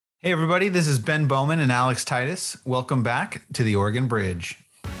Hey, everybody, this is Ben Bowman and Alex Titus. Welcome back to the Oregon Bridge.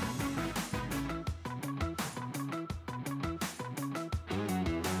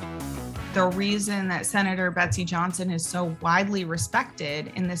 The reason that Senator Betsy Johnson is so widely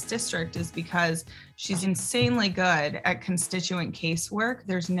respected in this district is because she's insanely good at constituent casework.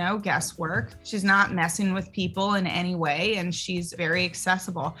 There's no guesswork. She's not messing with people in any way, and she's very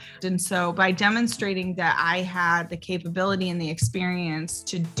accessible. And so by demonstrating that I had the capability and the experience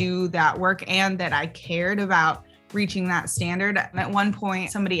to do that work and that I cared about reaching that standard. At one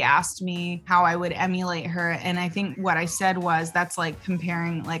point, somebody asked me how I would emulate her. And I think what I said was, that's like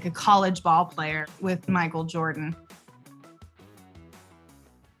comparing like a college ball player with Michael Jordan.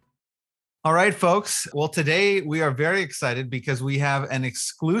 All right, folks. Well, today we are very excited because we have an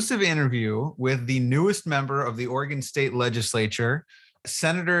exclusive interview with the newest member of the Oregon State Legislature,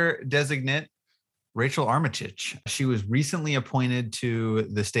 Senator-designate Rachel Armitage. She was recently appointed to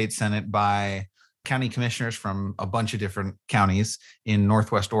the state Senate by county commissioners from a bunch of different counties in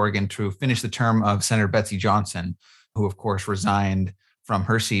Northwest Oregon to finish the term of Senator Betsy Johnson, who of course resigned from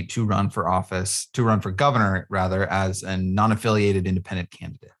her seat to run for governor rather, as a non-affiliated independent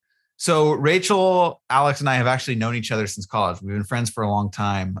candidate. So Rachel, Alex, and I have actually known each other since college. We've been friends for a long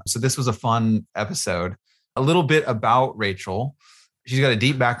time. So this was a fun episode. A little bit about Rachel. She's got a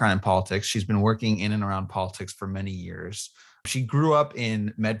deep background in politics. She's been working in and around politics for many years. She grew up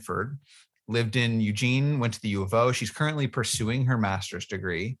in Medford, lived in Eugene, went to the U of O. She's currently pursuing her master's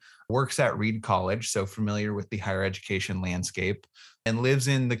degree, works at Reed College, so familiar with the higher education landscape, and lives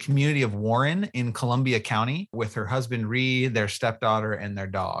in the community of Warren in Columbia County with her husband, Reed, their stepdaughter, and their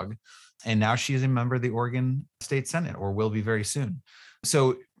dog. And now she is a member of the Oregon State Senate, or will be very soon.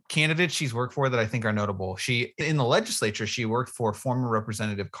 So candidates she's worked for that I think are notable. In the legislature, she worked for former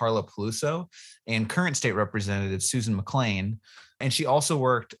Representative Carla Piluso and current state representative Susan McLain. And she also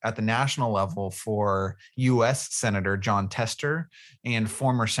worked at the national level for U.S. Senator Jon Tester and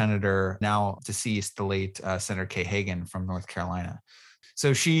former Senator, now deceased, the late Senator Hagan from North Carolina.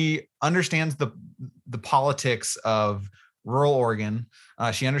 So she understands the politics of rural Oregon.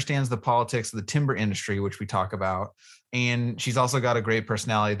 She understands the politics of the timber industry, which we talk about. And she's also got a great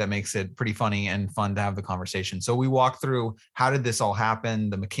personality that makes it pretty funny and fun to have the conversation. So we walk through how did this all happen,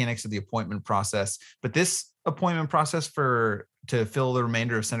 the mechanics of the appointment process. But this appointment process to fill the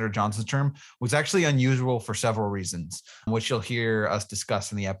remainder of Senator Johnson's term was actually unusual for several reasons, which you'll hear us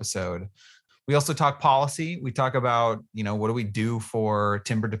discuss in the episode. We also talk policy. We talk about, what do we do for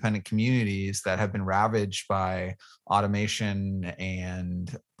timber dependent communities that have been ravaged by automation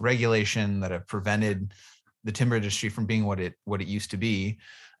and regulation that have prevented the timber industry from being what it used to be.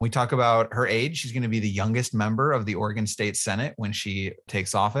 We talk about her age. She's going to be the youngest member of the Oregon State Senate when she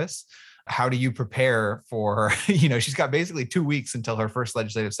takes office. How do you prepare for, she's got basically 2 weeks until her first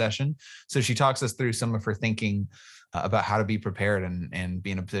legislative session. So she talks us through some of her thinking about how to be prepared and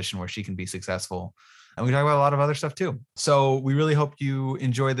be in a position where she can be successful. And we talk about a lot of other stuff too. So we really hope you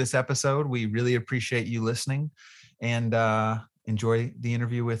enjoy this episode. We really appreciate you listening, and enjoy the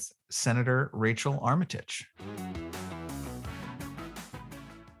interview with Senator Rachel Armitage.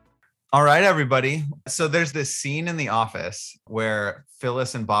 All right, everybody. So there's this scene in The Office where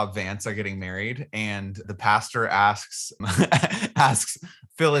Phyllis and Bob Vance are getting married, and the pastor asks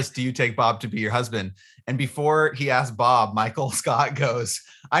Phyllis, "Do you take Bob to be your husband?" And before he asks Bob, Michael Scott goes,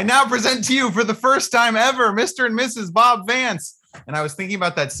 "I now present to you for the first time ever, Mr. and Mrs. Bob Vance." And I was thinking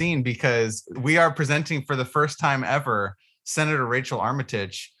about that scene because we are presenting for the first time ever Senator Rachel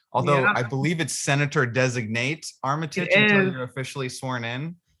Armitage, although I believe it's Senator-designate Armitage until you're officially sworn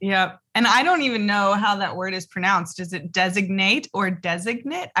in. Yep. And I don't even know how that word is pronounced. Is it designate or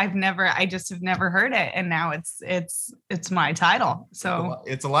designate? I just have never heard it. And now it's my title. So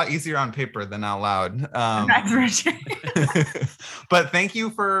it's a lot easier on paper than out loud. That's for sure. But thank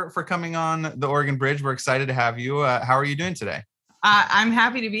you for coming on the Oregon Bridge. We're excited to have you. How are you doing today? I'm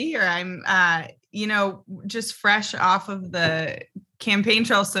happy to be here. I'm, just fresh off of the campaign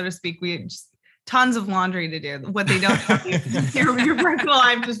trail, so to speak. We just tons of laundry to do. What they don't tell you, your personal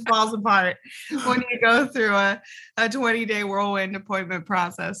life just falls apart when you go through a 20-day whirlwind appointment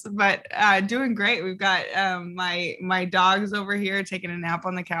process. But doing great. We've got my dog's over here taking a nap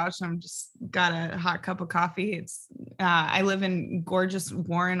on the couch, and I'm just got a hot cup of coffee. I live in gorgeous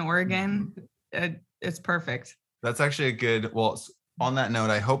Warren, Oregon. It's perfect. That's actually on that note,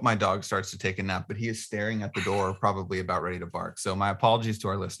 I hope my dog starts to take a nap, but he is staring at the door, probably about ready to bark. So my apologies to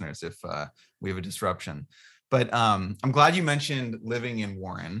our listeners if we have a disruption. But I'm glad you mentioned living in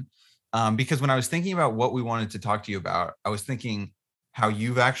Warren, because when I was thinking about what we wanted to talk to you about, I was thinking how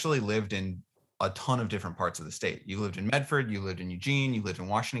you've actually lived in a ton of different parts of the state. You lived in Medford, you lived in Eugene, you lived in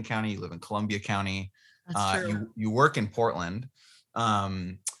Washington County, you live in Columbia County. That's true. You work in Portland.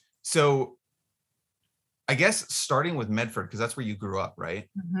 So I guess starting with Medford, because that's where you grew up, right?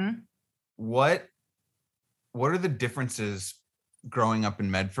 Mm-hmm. What are the differences growing up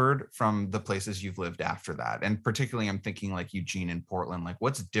in Medford from the places you've lived after that? And particularly I'm thinking like Eugene and Portland, like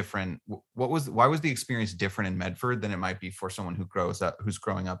what's different? Why was the experience different in Medford than it might be for someone who's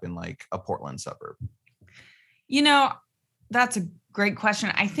growing up in like a Portland suburb? That's a great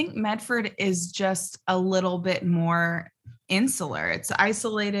question. I think Medford is just a little bit more insular. It's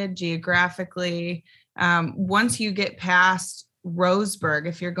isolated geographically. Once you get past Roseburg,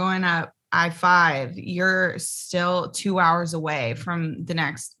 if you're going up I-5, you're still 2 hours away from the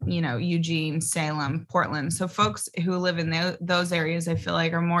next, Eugene, Salem, Portland. So folks who live in those areas, I feel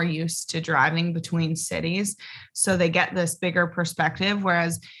like are more used to driving between cities. So they get this bigger perspective.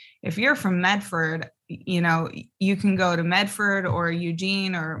 Whereas if you're from Medford, you can go to Medford or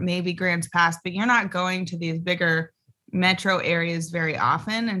Eugene or maybe Grants Pass, but you're not going to these bigger metro areas very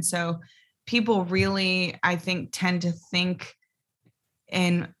often. And so people really, I think, tend to think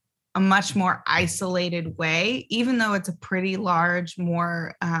in a much more isolated way, even though it's a pretty large,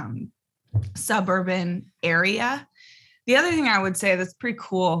 more suburban area. The other thing I would say that's pretty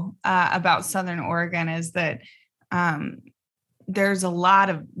cool about Southern Oregon is that there's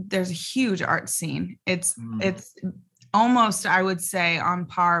a huge art scene. It's almost, I would say, on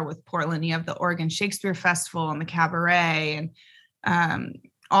par with Portland. You have the Oregon Shakespeare Festival and the Cabaret and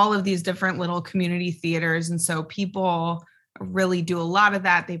all of these different little community theaters. And so people really do a lot of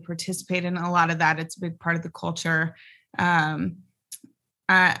that. They participate in a lot of that. It's a big part of the culture. I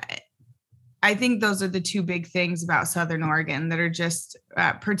think those are the two big things about Southern Oregon that are just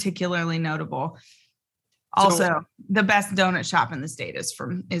particularly notable. Also, the best donut shop in the state is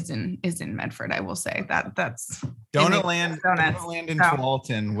in Medford. I will say that's Donut Land in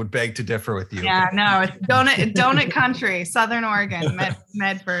Tualatin would beg to differ with you. Yeah, no, it's donut country, Southern Oregon,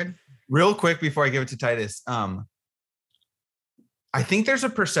 Medford. Real quick before I give it to Titus, I think there's a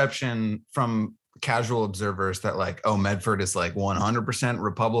perception from casual observers that like, oh, Medford is like 100%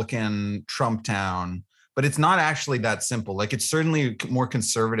 Republican Trump town, but it's not actually that simple. Like it's certainly more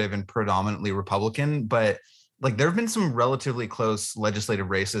conservative and predominantly Republican, but like there have been some relatively close legislative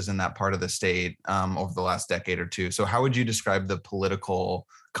races in that part of the state over the last decade or two. So how would you describe the political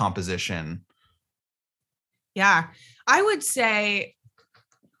composition? Yeah, I would say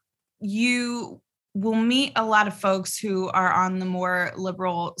you will meet a lot of folks who are on the more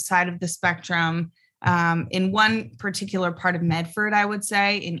liberal side of the spectrum in one particular part of Medford, I would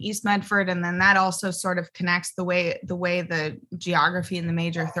say, in East Medford. And then that also sort of connects the way the geography and the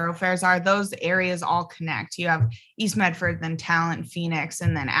major thoroughfares are. Those areas all connect. You have East Medford, then Talent, Phoenix,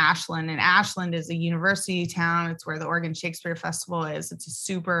 and then Ashland. And Ashland is a university town. It's where the Oregon Shakespeare Festival is. It's a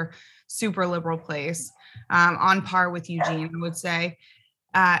super, super liberal place, on par with Eugene, I would say.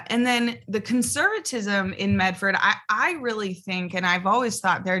 And then the conservatism in Medford, I really think, and I've always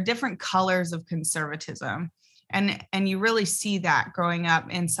thought there are different colors of conservatism. And you really see that growing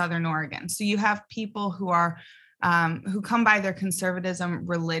up in Southern Oregon. So you have people who are who come by their conservatism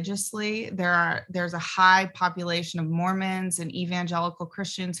religiously. There's a high population of Mormons and evangelical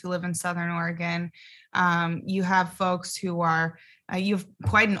Christians who live in Southern Oregon. You have folks who are you have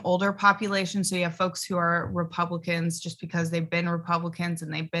quite an older population. So you have folks who are Republicans just because they've been Republicans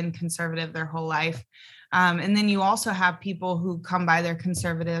and they've been conservative their whole life. And then you also have people who come by their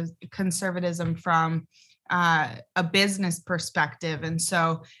conservatism from a business perspective. And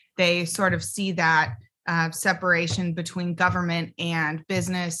so they sort of see that separation between government and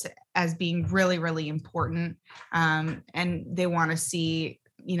business as being really, really important. And they want to see,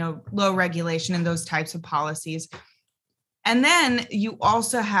 low regulation and those types of policies. And then you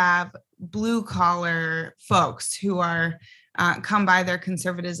also have blue collar folks who are come by their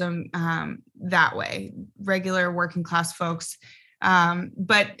conservatism that way, regular working class folks.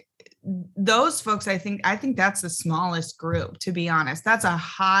 But those folks, I think that's the smallest group, to be honest. That's a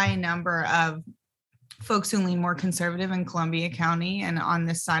high number of folks who lean more conservative in Columbia County and on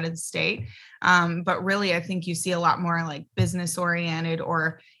this side of the state. But really, I think you see a lot more like business oriented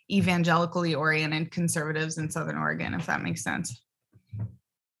or evangelically oriented conservatives in Southern Oregon, if that makes sense.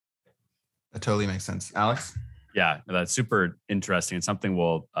 That totally makes sense. Alex? Yeah, that's super interesting. It's something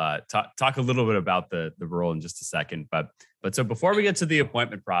we'll talk a little bit about the role in just a second. But so before we get to the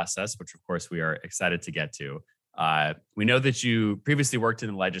appointment process, which of course we are excited to get to, we know that you previously worked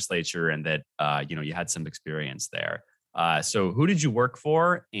in the legislature and that you had some experience there. So who did you work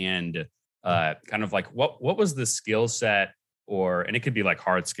for, and kind of like what was the skill set and it could be like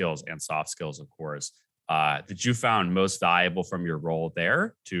hard skills and soft skills, of course, that you found most valuable from your role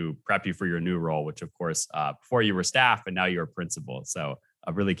there to prep you for your new role, which of course, before you were staff and now you're a principal. So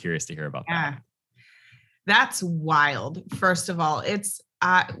I'm really curious to hear about that. That's wild. First of all, it's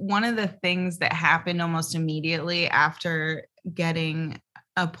one of the things that happened almost immediately after getting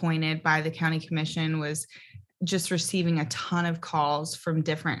appointed by the county commission was just receiving a ton of calls from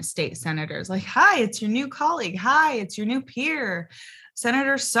different state senators like, hi, it's your new colleague. Hi, it's your new peer,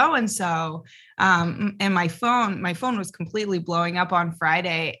 Senator so-and-so. And my phone was completely blowing up on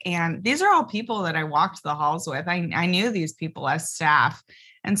Friday. And these are all people that I walked the halls with. I knew these people as staff.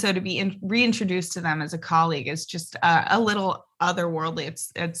 And so to be reintroduced to them as a colleague is just a little otherworldly.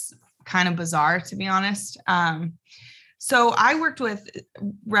 It's kind of bizarre, to be honest. So I worked with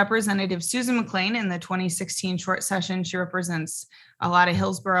Representative Susan McLain in the 2016 short session. She represents a lot of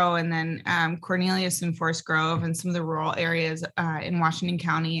Hillsborough and then Cornelius and Forest Grove and some of the rural areas in Washington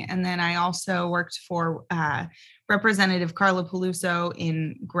County. And then I also worked for Representative Carla Piluso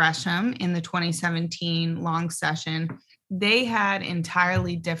in Gresham in the 2017 long session. They had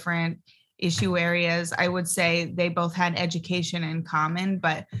entirely different issue areas. I would say they both had education in common,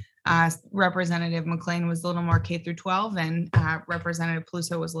 but Representative McLain was a little more K through 12 and Representative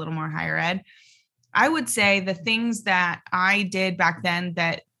Piluso was a little more higher ed. I would say the things that I did back then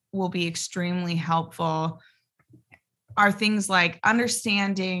that will be extremely helpful are things like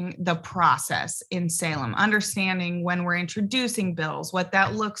understanding the process in Salem, understanding when we're introducing bills, what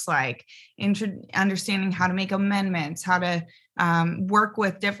that looks like, understanding how to make amendments, how to work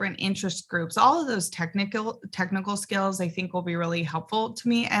with different interest groups. All of those technical skills I think will be really helpful to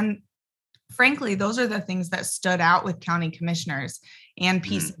me. And frankly, those are the things that stood out with county commissioners and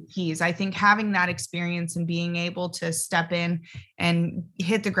PCPs. I think having that experience and being able to step in and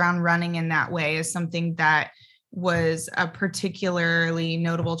hit the ground running in that way is something that was a particularly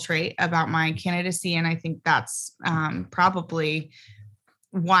notable trait about my candidacy. And I think that's probably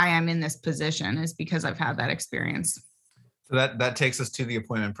why I'm in this position, is because I've had that experience. So that takes us to the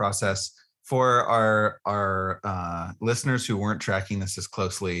appointment process. For our listeners who weren't tracking this as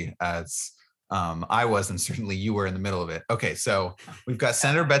closely as I was, and certainly you were in the middle of it. Okay, so we've got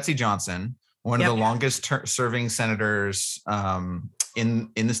Senator Betsy Johnson, one of the longest serving senators in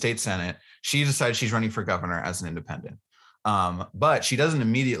the state Senate. She decides she's running for governor as an independent, but she doesn't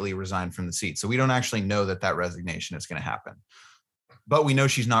immediately resign from the seat. So we don't actually know that resignation is going to happen. But we know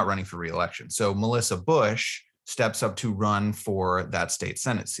she's not running for re-election. So Melissa Bush steps up to run for that state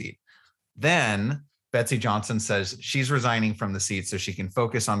Senate seat. Then Betsy Johnson says she's resigning from the seat so she can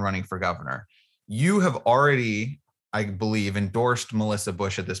focus on running for governor. You have already, I believe, endorsed Melissa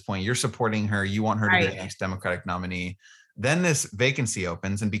Bush at this point. You're supporting her. You want her to be the next Democratic nominee. Then this vacancy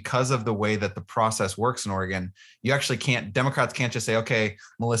opens. And because of the way that the process works in Oregon, Democrats can't just say, okay,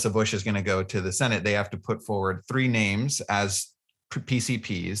 Melissa Bush is going to go to the Senate. They have to put forward 3 names as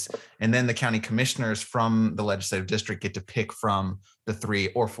PCPs. And then the county commissioners from the legislative district get to pick from the 3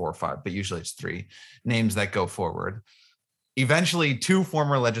 or 4 or 5, but usually it's 3 names that go forward. Eventually, 2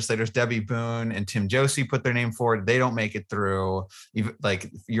 former legislators, Debbie Boone and Tim Josie, put their name forward. They don't make it through.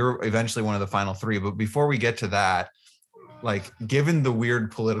 Like, you're eventually one of the final 3. But before we get to that, like, given the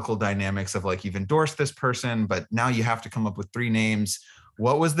weird political dynamics of like, you've endorsed this person, but now you have to come up with 3 names.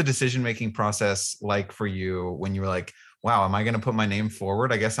 What was the decision-making process like for you when you were like, wow, am I going to put my name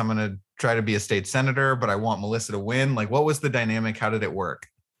forward? I guess I'm going to try to be a state senator, but I want Melissa to win. Like, what was the dynamic? How did it work?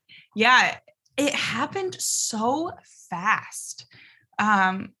 Yeah, it happened so fast.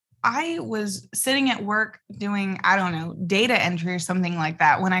 I was sitting at work doing, I don't know, data entry or something like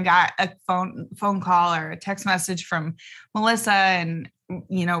that when I got a phone call or a text message from Melissa and,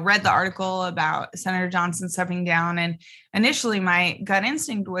 read the article about Senator Johnson stepping down. And initially my gut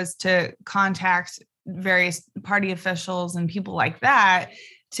instinct was to contact various party officials and people like that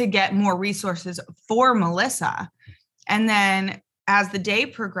to get more resources for Melissa. And then as the day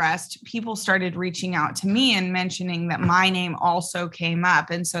progressed, people started reaching out to me and mentioning that my name also came up.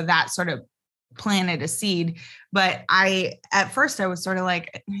 And so that sort of planted a seed. But at first I was sort of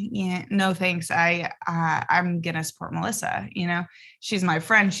like, yeah, no, thanks. I'm going to support Melissa. She's my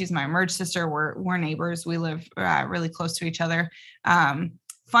friend. She's my merged sister. We're neighbors. We live really close to each other.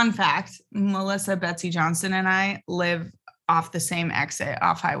 Fun fact, Melissa, Betsy Johnson, and I live off the same exit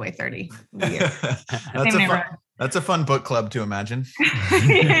off Highway 30. That's a fun book club to imagine.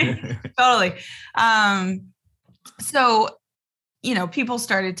 Totally. So, people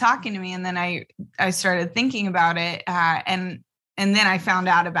started talking to me, and then I started thinking about it. And then I found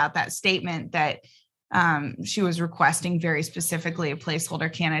out about that statement that she was requesting very specifically a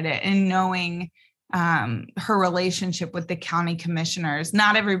placeholder candidate, and knowing her relationship with the county commissioners.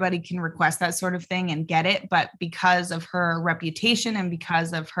 Not everybody can request that sort of thing and get it, but because of her reputation and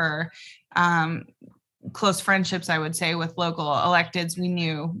because of her close friendships, I would say, with local electeds,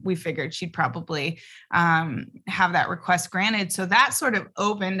 we figured she'd probably have that request granted. So that sort of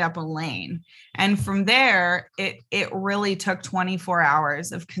opened up a lane. And from there, it really took 24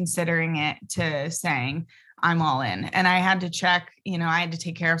 hours of considering it to saying, I'm all in. And I had to check, I had to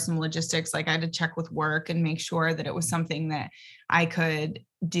take care of some logistics. Like I had to check with work and make sure that it was something that I could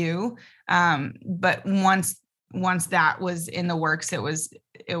do. But once that was in the works, it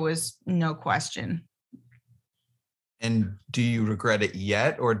was no question. And do you regret it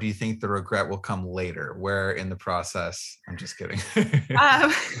yet? Or do you think the regret will come later? Where in the process? I'm just kidding.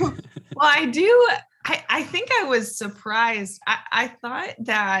 Well, I do. I think I was surprised. I thought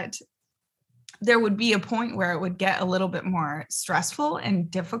that there would be a point where it would get a little bit more stressful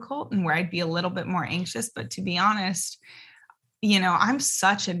and difficult and where I'd be a little bit more anxious. But to be honest, I'm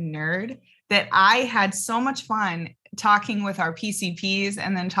such a nerd that I had so much fun talking with our PCPs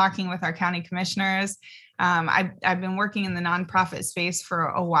and then talking with our county commissioners. I've been working in the nonprofit space for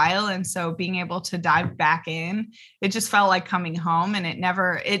a while. And so being able to dive back in, it just felt like coming home, and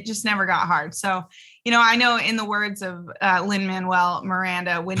it just never got hard. So, I know in the words of Lin-Manuel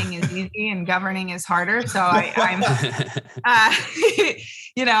Miranda, winning is easy and governing is harder. So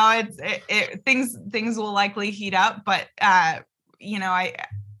things will likely heat up, but I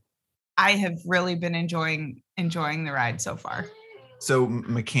have really been enjoying the ride so far. So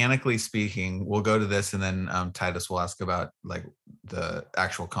mechanically speaking, we'll go to this and then Titus will ask about like the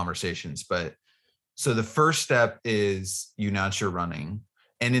actual conversations. But so the first step is you announce you're running.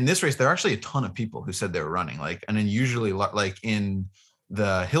 And in this race, there are actually a ton of people who said they were running. And then usually like in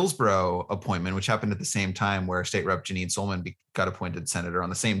the Hillsborough appointment, which happened at the same time where State Rep Janine Solman got appointed senator on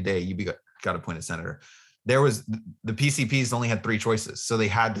the same day you got appointed senator. There was the PCPs only had 3 choices. So they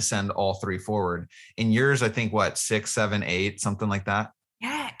had to send all 3 forward. In yours, I think 6, 7, 8, something like that.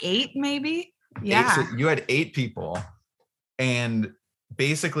 Yeah. 8 maybe. Yeah. 8, so you had 8 people, and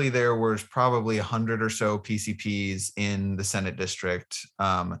basically there was probably 100 or so PCPs in the Senate district.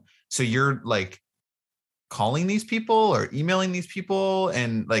 So you're like calling these people or emailing these people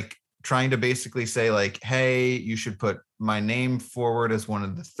and like trying to basically say like, hey, you should put my name forward as one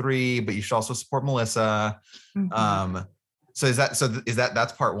of the 3, but you should also support Melissa. Mm-hmm. So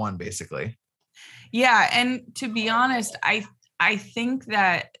that's part 1 basically. Yeah. And to be honest, I think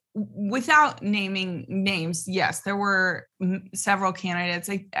that without naming names, yes, there were several candidates.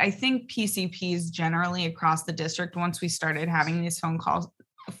 I think PCPs generally across the district, once we started having these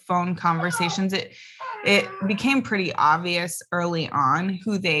phone conversations, it became pretty obvious early on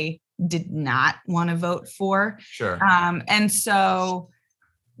who they did not want to vote for. Sure. And so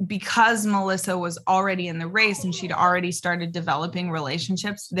because Melissa was already in the race and she'd already started developing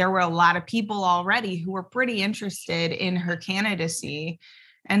relationships, there were a lot of people already who were pretty interested in her candidacy.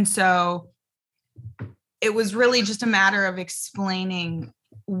 And so it was really just a matter of explaining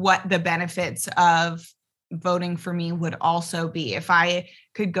what the benefits of voting for me would also be. If I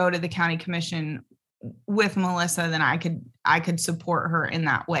could go to the county commission with Melissa, then I could support her in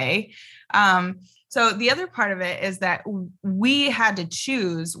that way. So the other part of it is that we had to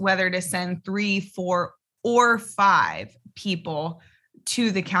choose whether to send 3, 4, or 5 people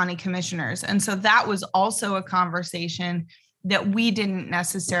to the county commissioners. And so that was also a conversation that we didn't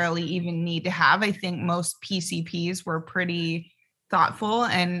necessarily even need to have. I think most PCPs were pretty thoughtful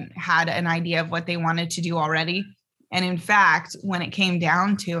and had an idea of what they wanted to do already. And in fact, when it came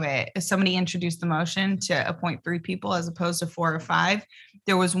down to it, if somebody introduced the motion to appoint 3 people as opposed to 4 or 5,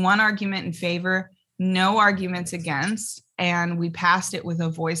 there was 1 argument in favor, no arguments against, and we passed it with a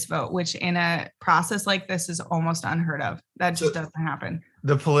voice vote, which in a process like this is almost unheard of. That just doesn't happen.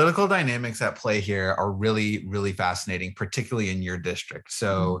 The political dynamics at play here are really, really fascinating, particularly in your district.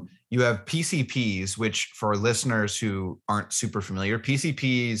 So you have PCPs, which for listeners who aren't super familiar,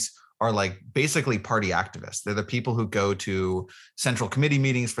 PCPs are like basically party activists. They're the people who go to central committee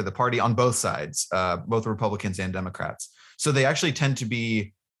meetings for the party on both sides, both Republicans and Democrats. So they actually tend to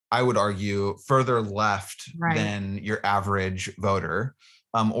be, I would argue, further left than your average voter,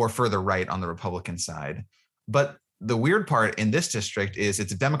 or further right on the Republican side. But the weird part in this district is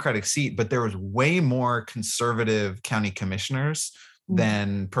it's a Democratic seat, but there was way more conservative county commissioners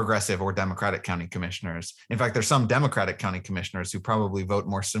than progressive or Democratic county commissioners. In fact, there's some Democratic county commissioners who probably vote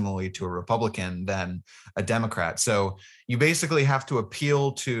more similarly to a Republican than a Democrat. So you basically have to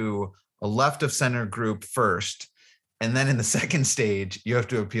appeal to a left of center group first. And then in the second stage, you have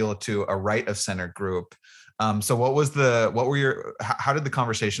to appeal to a right of center group. So how did the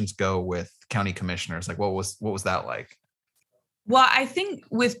conversations go with county commissioners? Like what was that like? Well, I think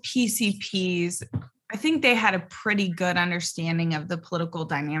with PCPs, I think they had a pretty good understanding of the political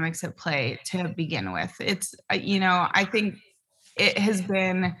dynamics at play to begin with. It's, I think it has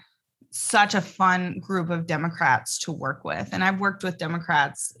been such a fun group of Democrats to work with. And I've worked with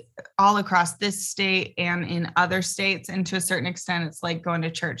Democrats all across this state and in other states. And to a certain extent, it's like going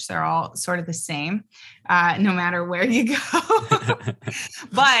to church. They're all sort of the same, no matter where you go.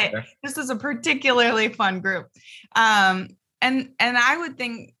 But this is a particularly fun group. And I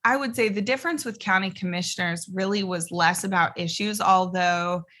would say the difference with county commissioners really was less about issues,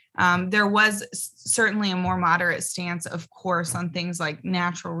 although there was certainly a more moderate stance, of course, on things like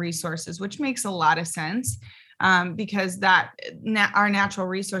natural resources, which makes a lot of sense because our natural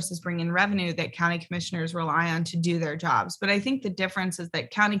resources bring in revenue that county commissioners rely on to do their jobs. But I think the difference is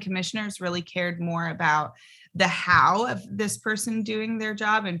that county commissioners really cared more about the how of this person doing their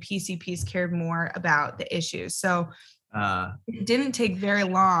job, and PCPs cared more about the issues. So it didn't take very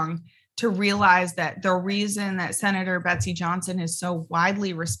long to realize that the reason that Senator Betsy Johnson is so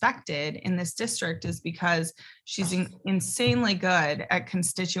widely respected in this district is because she's insanely good at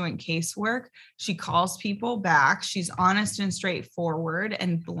constituent casework. She calls people back. She's honest and straightforward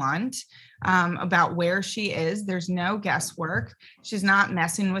and blunt about where she is. There's no guesswork. She's not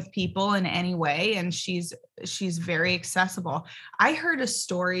messing with people in any way, and she's very accessible. I heard a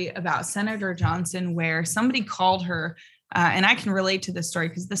story about Senator Johnson where somebody called her, and I can relate to this story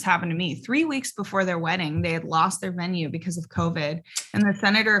because this happened to me. 3 weeks before their wedding, they had lost their venue because of COVID, and the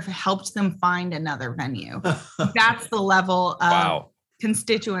senator helped them find another venue. That's the level of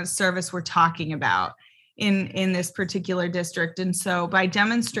constituent service we're talking about in this particular district. And so by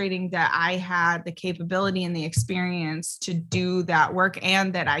demonstrating that I had the capability and the experience to do that work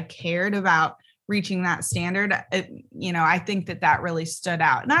and that I cared about reaching that standard, I think that really stood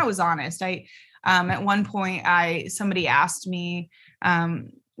out. And I was honest. At one point, somebody asked me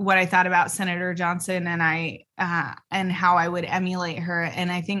what I thought about Senator Johnson and how I would emulate her.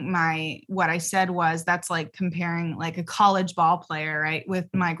 And I think what I said was that's like comparing like a college ball player, right, with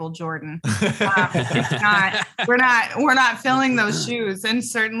Michael Jordan. We're not filling those shoes, and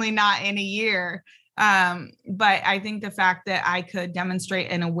certainly not in a year. But I think the fact that I could demonstrate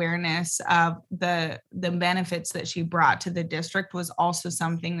an awareness of the benefits that she brought to the district was also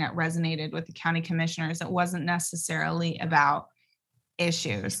something that resonated with the county commissioners. It wasn't necessarily about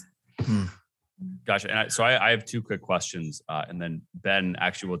issues. Gotcha. And so I have two quick questions, and then Ben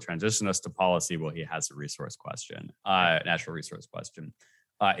actually will transition us to policy. Well, he has a resource question, natural resource question.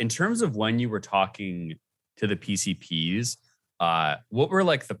 In terms of when you were talking to the PCPs, what were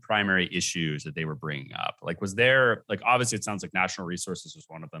like the primary issues that they were bringing up? Like, was there, like, obviously it sounds like natural resources was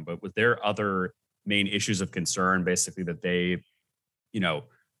one of them, but was there other main issues of concern basically that they,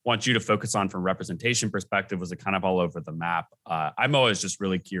 want you to focus on from representation perspective? Was it kind of all over the map? I'm always just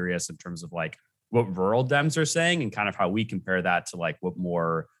really curious in terms of like what rural Dems are saying and kind of how we compare that to like what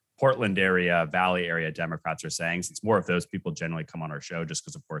more Portland area, Valley area Democrats are saying, since more of those people generally come on our show, just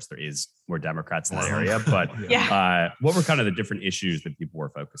because of course there is more Democrats in that area. But what were kind of the different issues that people were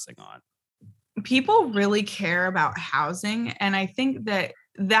focusing on? People really care about housing. And I think that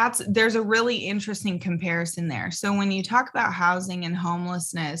there's a really interesting comparison there. So when you talk about housing and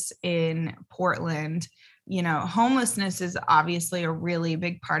homelessness in Portland, homelessness is obviously a really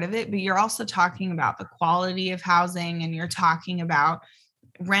big part of it, but you're also talking about the quality of housing, and you're talking about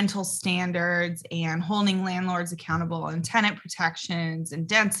rental standards and holding landlords accountable and tenant protections and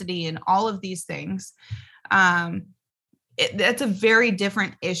density and all of these things. That's a very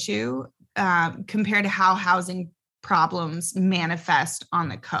different issue compared to how housing problems manifest on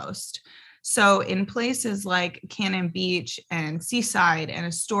the coast. So in places like Cannon Beach and Seaside and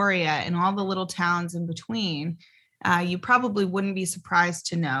Astoria and all the little towns in between, you probably wouldn't be surprised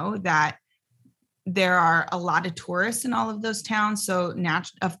to know that there are a lot of tourists in all of those towns. So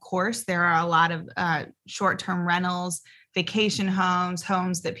of course, there are a lot of short-term rentals, vacation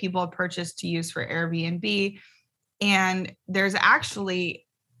homes that people have purchased to use for Airbnb. And there's actually,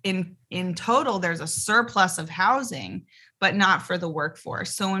 in total, there's a surplus of housing, but not for the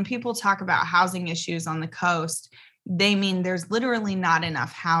workforce. So when people talk about housing issues on the coast, they mean there's literally not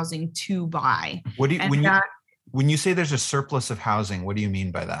enough housing to buy. When you say there's a surplus of housing, what do you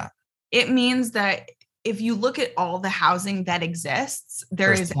mean by that? It means that if you look at all the housing that exists,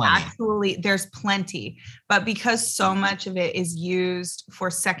 there's plenty. But because so much of it is used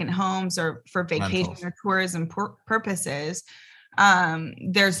for second homes or for vacation or tourism purposes,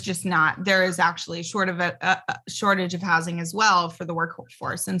 there is actually a shortage of housing as well for the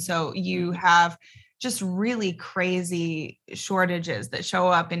workforce. And so you have just really crazy shortages that show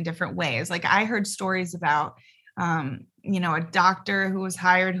up in different ways. Like I heard stories about, a doctor who was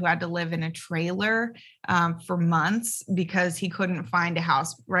hired who had to live in a trailer for months because he couldn't find a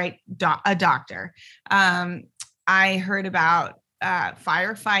house, right? A doctor. I heard about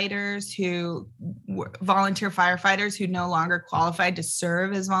volunteer firefighters who no longer qualified to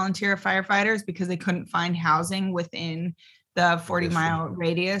serve as volunteer firefighters because they couldn't find housing within the 40-mile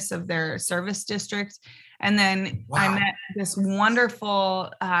radius of their service district. And then I met this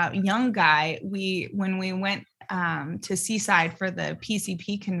wonderful young guy. When we went to Seaside for the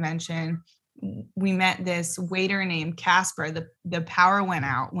PCP convention, we met this waiter named Casper. The power went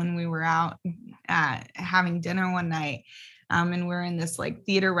out when we were out having dinner one night. And we're in this like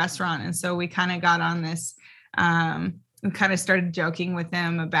theater restaurant. And so we kind of got on this, we kind of started joking with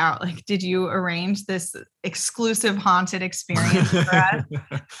him about like, did you arrange this exclusive haunted experience for us?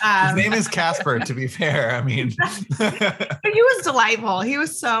 His name is Casper, to be fair. I mean, but he was delightful. He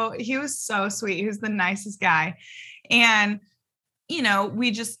was so sweet. He was the nicest guy. And,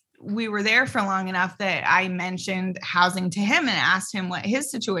 we were there for long enough that I mentioned housing to him and asked him what his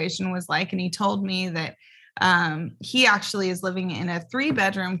situation was like. And he told me that he actually is living in a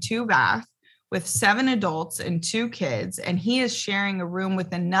 3-bedroom, 2-bath with 7 adults and 2 kids. And he is sharing a room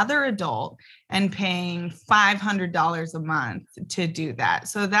with another adult and paying $500 a month to do that.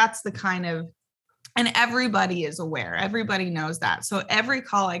 So that's the kind of, and everybody is aware, everybody knows that. So every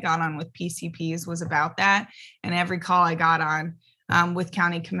call I got on with PCPs was about that. And every call I got on with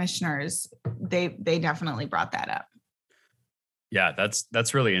county commissioners, they definitely brought that up. Yeah,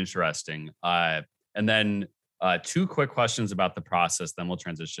 that's really interesting. And then 2 quick questions about the process, then we'll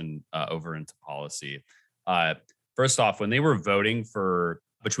transition over into policy. First off, when they were voting for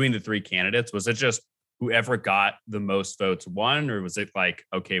between the 3 candidates, was it just whoever got the most votes won? Or was it like,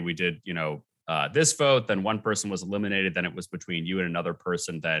 okay, we did, this vote, then one person was eliminated, then it was between you and another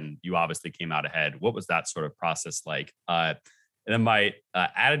person, then you obviously came out ahead. What was that sort of process like? And then my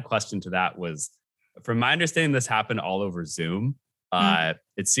added question to that was, from my understanding, this happened all over Zoom.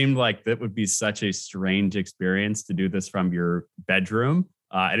 It seemed like that would be such a strange experience to do this from your bedroom.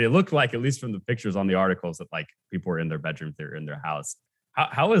 And it looked like, at least from the pictures on the articles, that like people were in their bedroom, they're in their house.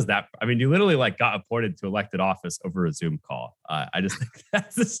 How is that? I mean, you literally like got appointed to elected office over a Zoom call. I just think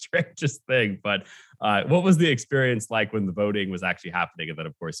that's the strangest thing. But what was the experience like when the voting was actually happening? And then,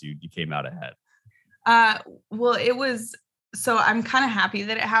 of course, you came out ahead. Well, it was, so I'm kind of happy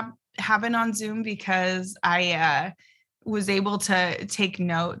that it happened on Zoom because I was able to take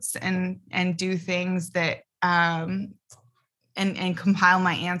notes and do things that and compile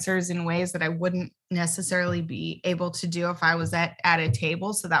my answers in ways that I wouldn't necessarily be able to do if I was at a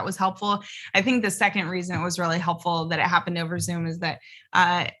table. So that was helpful. I think the second reason it was really helpful that it happened over Zoom is that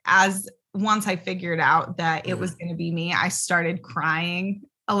once I figured out that it was going to be me, I started crying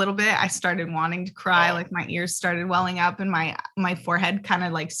a little bit. I started wanting to cry, like my ears started welling up and my forehead kind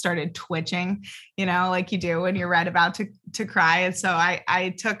of like started twitching, like you do when you're right about to cry. And so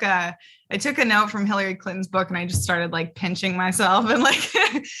I took a note from Hillary Clinton's book and I just started like pinching myself and like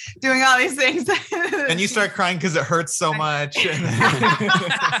doing all these things. And you start crying because it hurts so much. Yeah.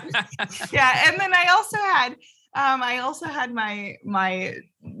 And then I also had my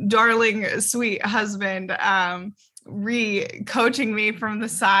darling, sweet husband, coaching me from the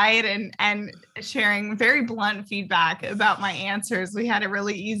side and sharing very blunt feedback about my answers. We had a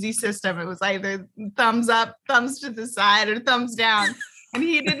really easy system. It was either thumbs up, thumbs to the side, or thumbs down. And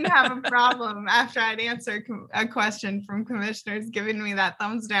he didn't have a problem after I'd answer a question from commissioners giving me that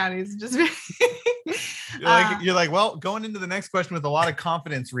thumbs down. He's just you're like, well, going into the next question with a lot of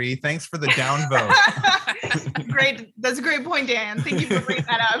confidence, Ree. Thanks for the down vote. Great. That's a great point, Dan. Thank you for bringing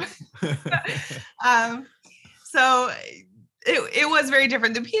that up. So it was very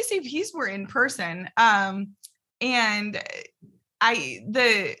different. The PCPs were in person. And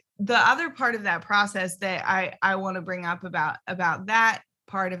the other part of that process that I want to bring up about that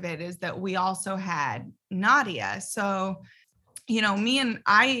part of it is that we also had Nadia. So, me and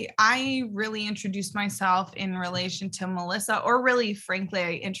I really introduced myself in relation to Melissa, or really, frankly,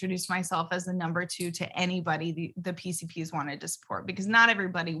 I introduced myself as the number 2 to anybody the PCPs wanted to support, because not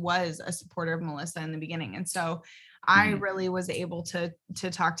everybody was a supporter of Melissa in the beginning. And so I really was able to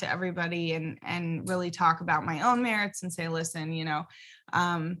talk to everybody and really talk about my own merits and say, listen, no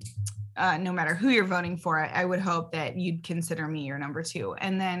matter who you're voting for, I would hope that you'd consider me your number 2.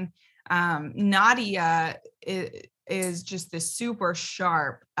 And then Nadia is just this super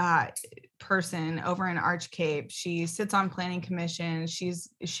sharp person over in Arch Cape. She sits on planning commission.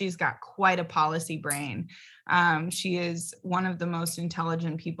 She's got quite a policy brain. She is one of the most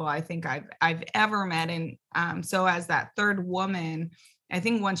intelligent people I think I've ever met. And so as that third woman, I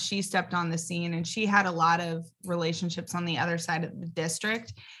think once she stepped on the scene, and she had a lot of relationships on the other side of the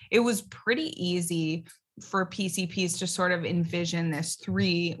district, it was pretty easy for PCPs to sort of envision this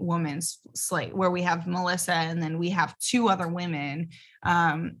 3-woman slate where we have Melissa and then we have 2 other women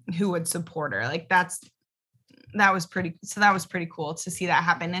who would support her. Like that was pretty cool to see that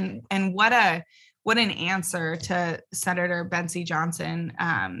happen. And what an answer to Senator Betsy Johnson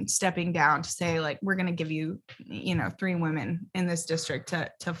stepping down to say, like, we're going to give you, 3 women in this district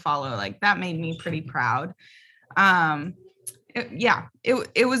to follow. Like, that made me pretty proud.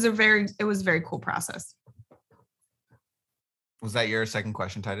 It was a very cool process. Was that your second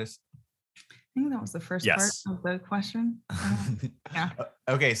question, Titus? I think that was the first Yes. part of the question. Yeah.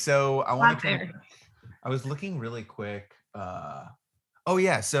 Okay, so I was looking really quick.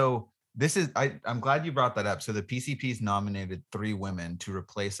 So this is, I'm glad you brought that up. So the PCP's nominated 3 women to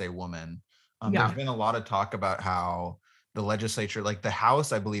replace a woman. There's been a lot of talk about how the legislature, like the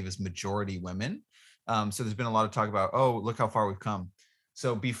House, I believe, is majority women. So there's been a lot of talk about, oh, look how far we've come.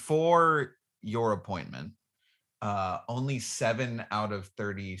 So before your appointment, only 7 out of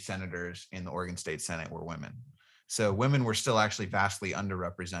 30 senators in the Oregon State Senate were women. So women were still actually vastly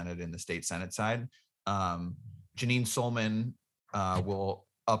underrepresented in the state Senate side. Janine Solman will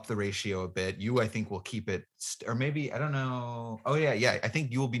up the ratio a bit. You, I think, will keep it, or maybe, I don't know. Oh yeah. I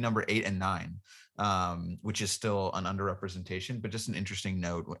think you will be number 8 and 9, which is still an underrepresentation, but just an interesting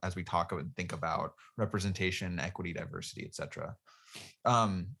note as we talk and think about representation, equity, diversity, etc.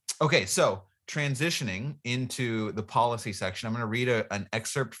 Okay, so transitioning into the policy section, I'm going to read an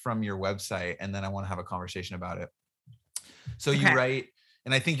excerpt from your website, and then I want to have a conversation about it. So you write,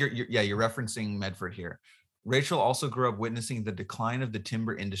 and I think you're referencing Medford here. Rachel also grew up witnessing the decline of the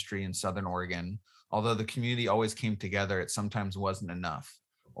timber industry in Southern Oregon. Although the community always came together, it sometimes wasn't enough.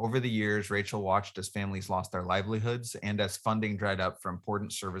 Over the years, Rachel watched as families lost their livelihoods and as funding dried up for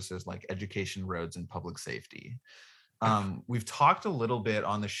important services like education, roads, and public safety. We've talked a little bit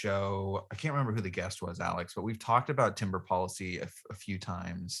on the show. I can't remember who the guest was, Alex, but we've talked about timber policy a few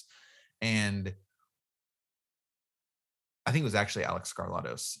times. And I think it was actually Alex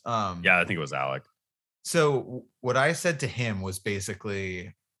Scarlatos. Yeah, I think it was Alec. So what I said to him was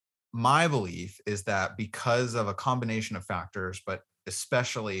basically, my belief is that because of a combination of factors, but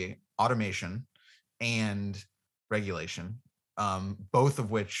especially automation and regulation, both of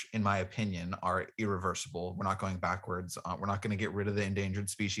which, in my opinion, are irreversible. We're not going backwards. We're not going to get rid of the Endangered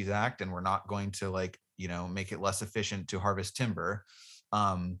Species Act, and we're not going to make it less efficient to harvest timber.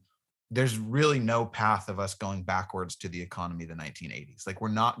 There's really no path of us going backwards to the economy of the 1980s. Like, we're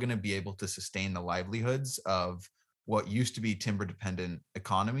not going to be able to sustain the livelihoods of what used to be timber dependent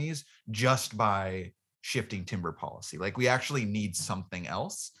economies just by shifting timber policy. Like, we actually need something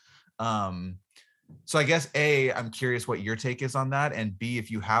else. So I guess A, I'm curious what your take is on that, and B,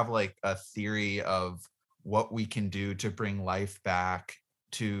 if you have like a theory of what we can do to bring life back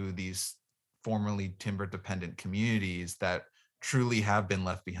to these formerly timber dependent communities that truly have been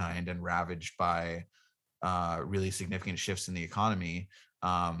left behind and ravaged by really significant shifts in the economy.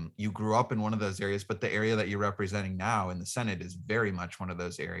 You grew up in one of those areas, but the area that you're representing now in the Senate is very much one of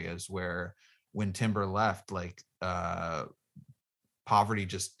those areas where when timber left, poverty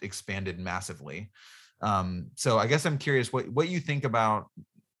just expanded massively. So I guess I'm curious what you think about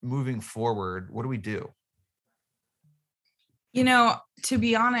moving forward. What do we do? To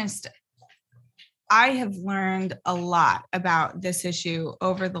be honest, I have learned a lot about this issue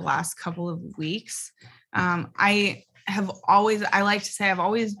over the last couple of weeks. I like to say I've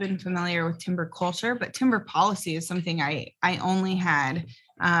always been familiar with timber culture, but timber policy is something I only had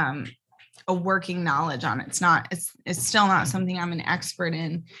a working knowledge on. It's still not something I'm an expert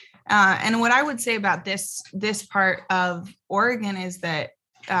in. And what I would say about this part of Oregon is that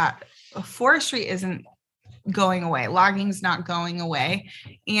forestry isn't going away. Logging's not going away.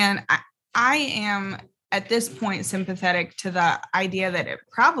 And I am at this point sympathetic to the idea that it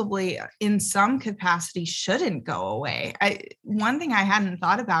probably in some capacity shouldn't go away. One thing I hadn't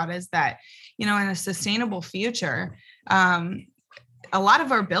thought about is that, in a sustainable future, a lot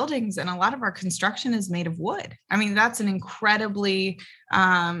of our buildings and a lot of our construction is made of wood. I mean, that's an incredibly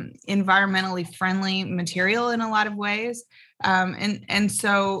environmentally friendly material in a lot of ways. And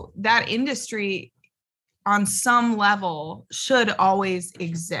so that industry on some level should always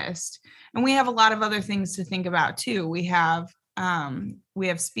exist. And we have a lot of other things to think about too. We have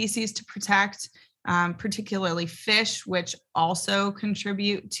species to protect, particularly fish, which also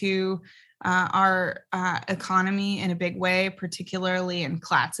contribute to our economy in a big way, particularly in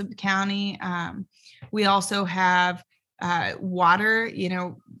Clatsop County. We also have water.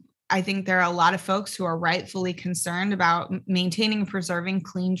 I think there are a lot of folks who are rightfully concerned about maintaining and preserving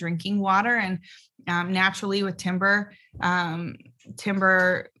clean drinking water. And naturally with timber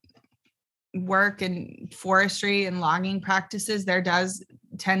work and forestry and logging practices, there does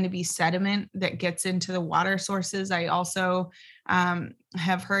tend to be sediment that gets into the water sources. I also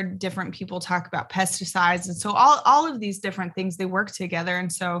have heard different people talk about pesticides. And so all of these different things, they work together.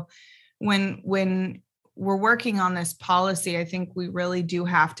 And so when we're working on this policy, I think we really do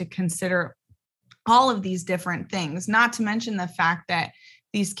have to consider all of these different things, not to mention the fact that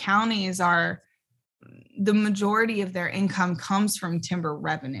these counties the majority of their income comes from timber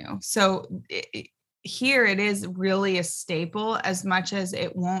revenue. So here it is really a staple, as much as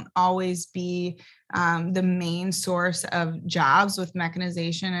it won't always be the main source of jobs with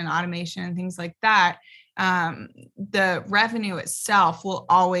mechanization and automation and things like that. The revenue itself will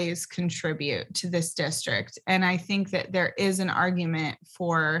always contribute to this district. And I think that there is an argument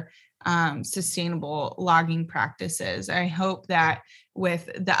for sustainable logging practices. I hope that with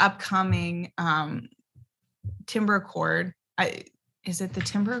the upcoming timber accord, is it the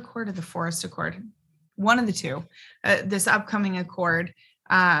timber accord or the forest accord? One of the two, this upcoming accord,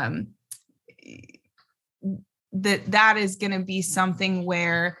 that is going to be something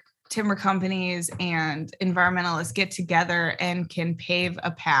where timber companies and environmentalists get together and can pave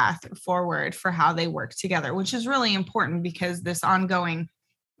a path forward for how they work together, which is really important because this ongoing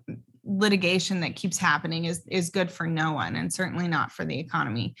litigation that keeps happening is good for no one, and certainly not for the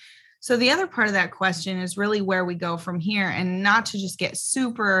economy. So the other part of that question is really where we go from here, and not to just get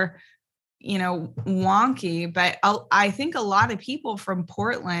super, wonky, but I think a lot of people from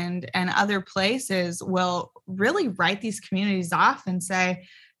Portland and other places will really write these communities off and say,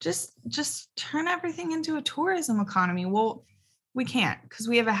 just turn everything into a tourism economy. Well, we can't, because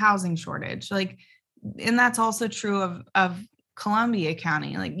we have a housing shortage. And that's also true of Columbia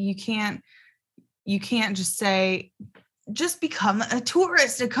County. You can't just say, just become a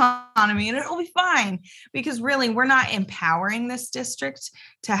tourist economy and it'll be fine, because really we're not empowering this district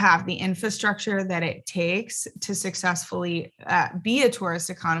to have the infrastructure that it takes to successfully be a tourist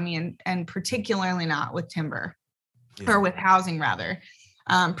economy, and particularly not with timber or with housing rather,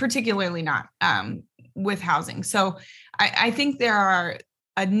 particularly not with housing. So I think there are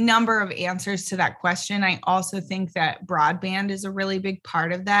a number of answers to that question. I also think that broadband is a really big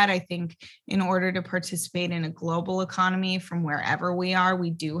part of that. I think in order to participate in a global economy from wherever we are, we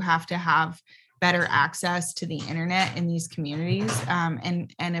do have to have better access to the internet in these communities,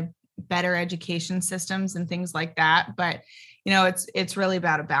 and a better education systems and things like that. But, it's really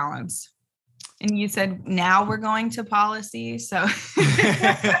about a balance. And you said now we're going to policy. So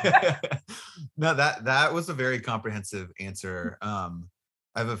no, that was a very comprehensive answer.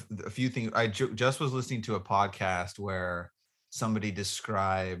 I have a few things. I just was listening to a podcast where somebody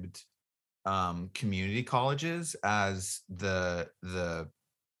described community colleges as the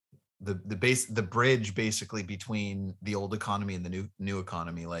bridge basically between the old economy and the new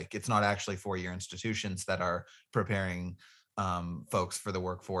economy. It's not actually four-year institutions that are preparing folks for the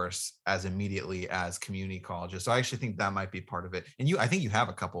workforce as immediately as community colleges. So I actually think that might be part of it. And I think you have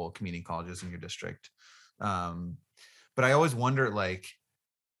a couple of community colleges in your district. But I always wonder,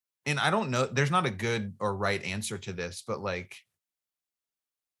 and I don't know, there's not a good or right answer to this, but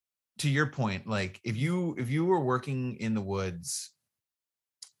to your point, if you were working in the woods,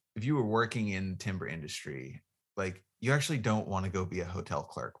 if you were working in timber industry, you actually don't want to go be a hotel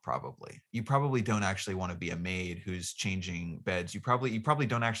clerk. You probably don't actually want to be a maid who's changing beds. You probably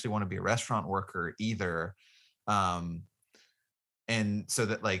don't actually want to be a restaurant worker either. And so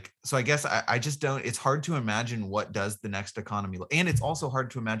I guess I just don't, it's hard to imagine what does the next economy look. And it's also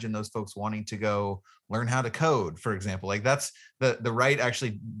hard to imagine those folks wanting to go learn how to code, for example. That's the right.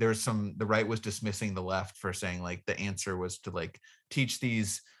 Actually, the right was dismissing the left for saying the answer was to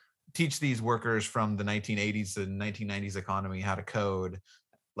teach these workers from the 1980s and 1990s economy how to code.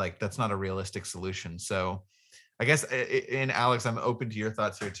 That's not a realistic solution. So I guess, and Alex, I'm open to your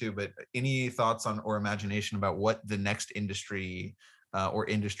thoughts here too, but any thoughts on or imagination about what the next industry or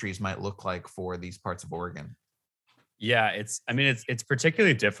industries might look like for these parts of Oregon? Yeah, it's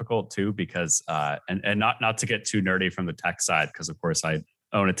particularly difficult too, because and not to get too nerdy from the tech side, because of course I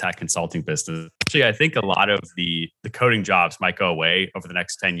own a tech consulting business. Actually, I think a lot of the coding jobs might go away over the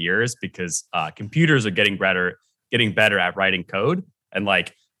next 10 years because computers are getting better at writing code. And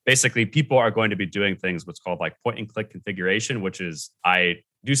basically people are going to be doing things what's called point and click configuration, which is I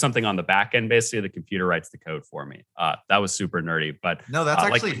do something on the back end. Basically, the computer writes the code for me. That was super nerdy, but no, that's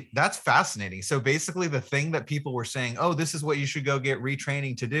actually, that's fascinating. So basically the thing that people were saying, oh, this is what you should go get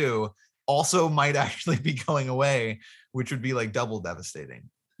retraining to do, also might actually be going away, which would be like double devastating.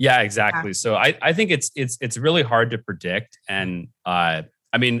 Yeah, exactly. So I think it's really hard to predict. And I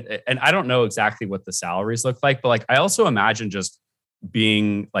mean, and I don't know exactly what the salaries look like, but like, I also imagine just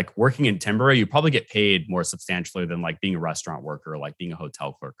being like working in timber, you probably get paid more substantially than like being a restaurant worker, or like being a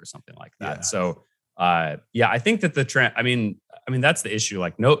hotel clerk or something like that. Yeah. So yeah, I think that the trend, I mean, that's the issue.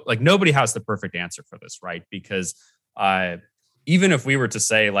 Like nobody has the perfect answer for this, right? Because even if we were to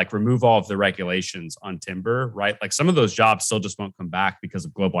say like remove all of the regulations on timber, right? Like some of those jobs still just won't come back because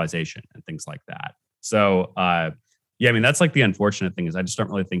of globalization and things like that. So yeah, I mean, that's like the unfortunate thing is I just don't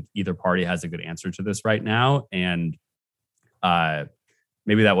really think either party has a good answer to this right now. And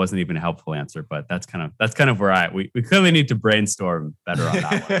maybe that wasn't even a helpful answer, but that's kind of where we clearly need to brainstorm better on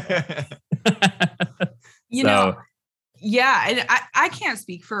that one. You know, yeah, and I can't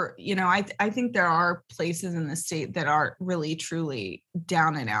speak for, I think there are places in the state that are really truly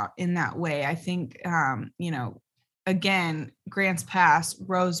down and out in that way. I think, again, Grants Pass,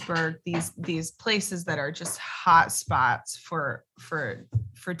 Roseburg, these places that are just hot spots for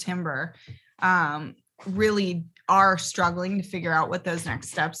timber, really are struggling to figure out what those next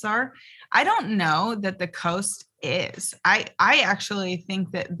steps are. I don't know that the coast is. I actually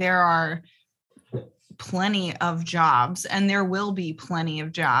think that there are plenty of jobs, and there will be plenty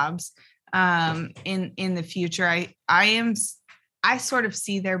of jobs in the future. I sort of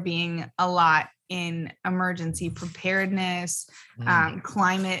see there being a lot in emergency preparedness,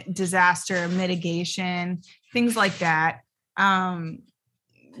 climate disaster mitigation, things like that. A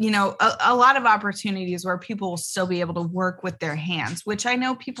lot of opportunities where people will still be able to work with their hands, which I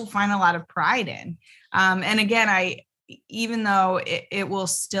know people find a lot of pride in. And again, even though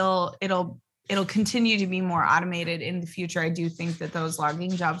it'll continue to be more automated in the future, I do think that those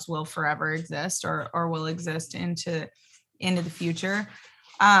logging jobs will forever exist or will exist into the future.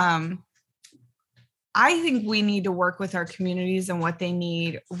 I think we need to work with our communities and what they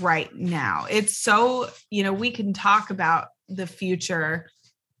need right now. It's so, we can talk about the future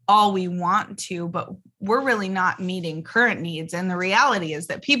all we want to, but we're really not meeting current needs. And the reality is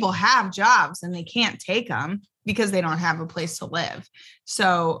that people have jobs and they can't take them because they don't have a place to live.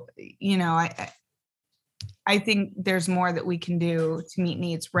 So, I think there's more that we can do to meet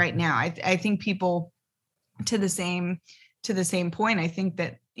needs right now. I think people to the same point, I think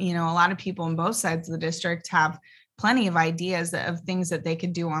that, a lot of people on both sides of the district have plenty of ideas of things that they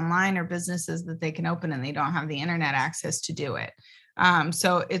could do online or businesses that they can open, and they don't have the internet access to do it.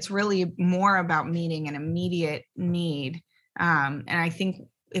 So it's really more about meeting an immediate need. And I think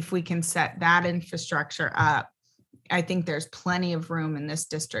if we can set that infrastructure up, I think there's plenty of room in this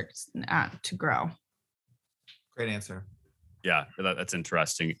district to grow. Great answer. Yeah, that's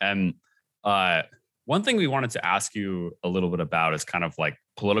interesting. And one thing we wanted to ask you a little bit about is kind of like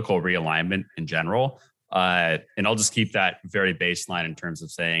political realignment in general. And I'll just keep that very baseline in terms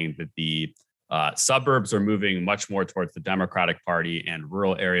of saying that the suburbs are moving much more towards the Democratic Party, and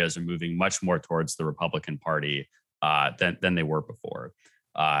rural areas are moving much more towards the Republican Party than they were before.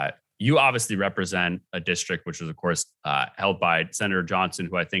 You obviously represent a district which is, of course, held by Senator Johnson,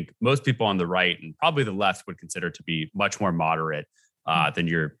 who I think most people on the right and probably the left would consider to be much more moderate than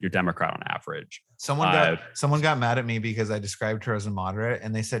your Democrat on average. Someone got mad at me because I described her as a moderate,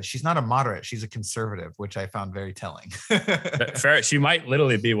 and they said she's not a moderate, she's a conservative, which I found very telling. Fair. She might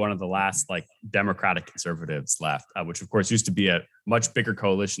literally be one of the last like Democratic conservatives left, which of course used to be a much bigger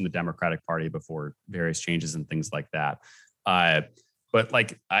coalition, the Democratic Party, before various changes and things like that. But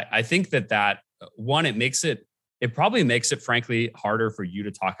like I think that one, it probably makes it frankly harder for you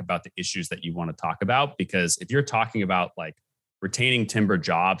to talk about the issues that you want to talk about, because if you're talking about like retaining timber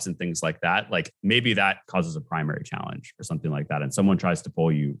jobs and things like that, like maybe that causes a primary challenge or something like that, and someone tries to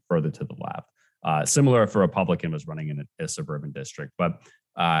pull you further to the left. Similar if a Republican was running in a suburban district. But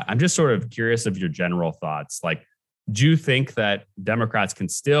I'm just sort of curious of your general thoughts. Like, do you think that Democrats can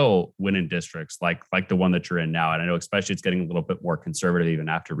still win in districts like the one that you're in now? And I know especially it's getting a little bit more conservative even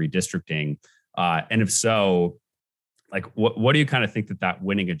after redistricting. And if so, like what do you kind of think that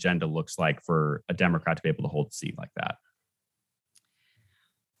winning agenda looks like for a Democrat to be able to hold a seat like that?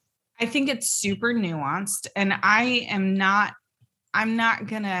 I think it's super nuanced, and I'm not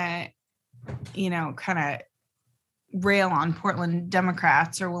gonna, kind of rail on Portland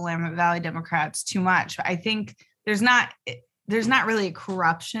Democrats or Willamette Valley Democrats too much. I think there's there's not really a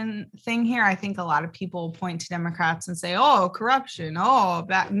corruption thing here. I think a lot of people point to Democrats and say, oh, corruption, oh,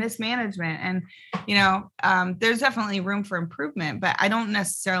 mismanagement. And, there's definitely room for improvement, but I don't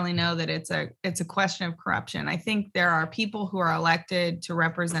necessarily know that it's a question of corruption. I think there are people who are elected to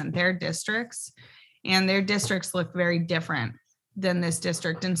represent their districts, and their districts look very different than this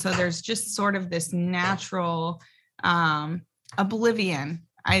district. And so there's just sort of this natural oblivion,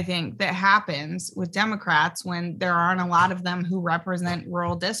 I think, that happens with Democrats when there aren't a lot of them who represent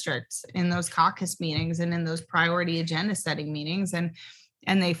rural districts in those caucus meetings and in those priority agenda setting meetings, and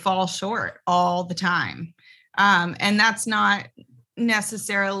they fall short all the time. And that's not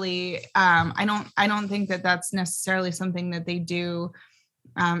necessarily, I don't think that that's necessarily something that they do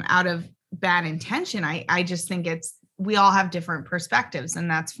out of bad intention. I just think we all have different perspectives, and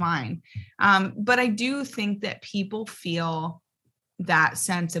that's fine. But I do think that people feel that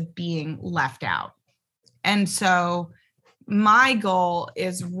sense of being left out. And so my goal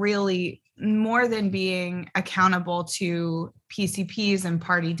is really more than being accountable to PCPs and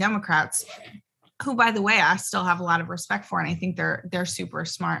party Democrats, who, by the way, I still have a lot of respect for, and I think they're super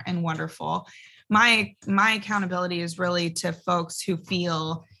smart and wonderful. My accountability is really to folks who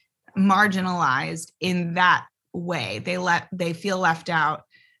feel marginalized in that way. They feel left out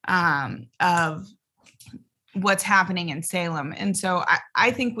of what's happening in Salem. And so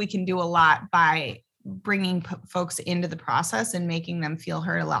I think we can do a lot by bringing folks into the process and making them feel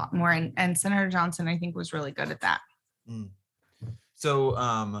heard a lot more. And Senator Johnson, I think, was really good at that.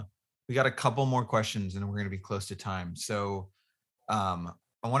 So we got a couple more questions and we're going to be close to time. So I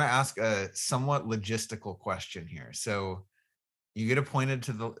want to ask a somewhat logistical question here. So you get appointed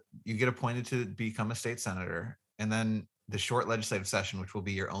to become a state senator, and then the short legislative session, which will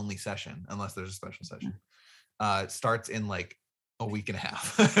be your only session, unless there's a special session, starts in like a week and a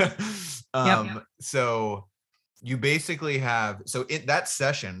half. Yep. So you basically have, in that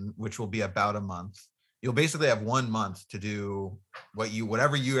session, which will be about a month, you'll basically have 1 month to do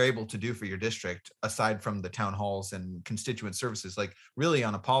whatever you're able to do for your district, aside from the town halls and constituent services. Like, really,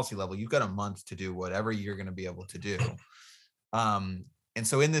 on a policy level, you've got a month to do whatever you're going to be able to do. And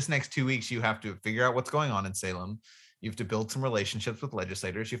so in this next 2 weeks, you have to figure out what's going on in Salem. You have to build some relationships with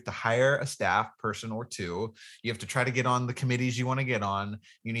legislators. You have to hire a staff person or two. You have to try to get on the committees you want to get on.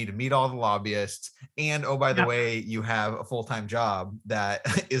 You need to meet all the lobbyists. And, oh, by the way, you have a full-time job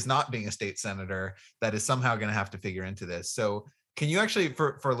that is not being a state senator that is somehow going to have to figure into this. So can you actually,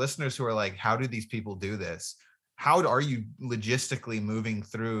 for listeners who are like, how do these people do this? How are you logistically moving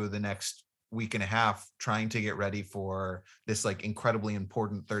through the next week and a half trying to get ready for this like incredibly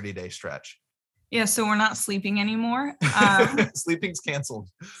important 30-day stretch? Yeah, so we're not sleeping anymore. Sleeping's canceled.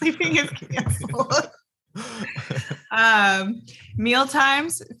 Sleeping is canceled. Meal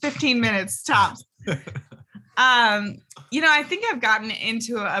times, 15 minutes tops. I think I've gotten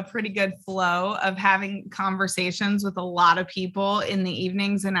into a pretty good flow of having conversations with a lot of people in the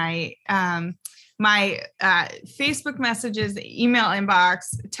evenings, and my Facebook messages, email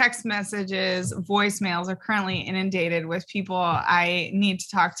inbox, text messages, voicemails are currently inundated with people I need to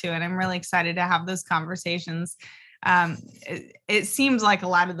talk to. And I'm really excited to have those conversations. It seems like a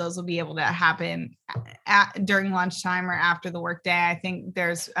lot of those will be able to happen during lunchtime or after the workday. I think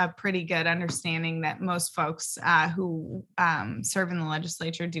there's a pretty good understanding that most folks who serve in the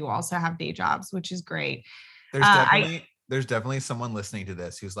legislature do also have day jobs, which is great. There's definitely someone listening to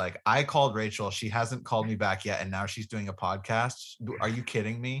this who's like, I called Rachel. She hasn't called me back yet. And now she's doing a podcast. Are you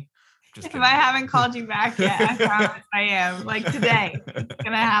kidding me? Just kidding. If I haven't called you back yet, I promise I am. Like today, it's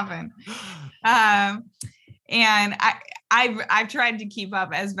going to happen. And I've tried to keep up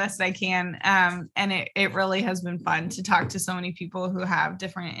as best I can. And it really has been fun to talk to so many people who have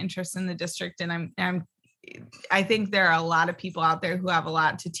different interests in the district. And I think there are a lot of people out there who have a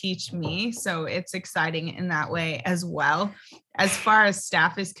lot to teach me. So it's exciting in that way as well. As far as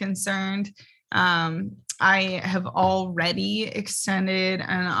staff is concerned, I have already extended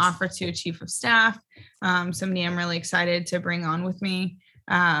an offer to a chief of staff, somebody I'm really excited to bring on with me.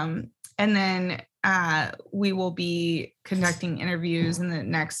 And then we will be conducting interviews in the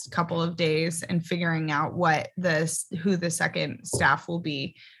next couple of days and figuring out who the second staff will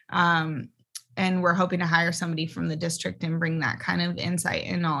be. And we're hoping to hire somebody from the district and bring that kind of insight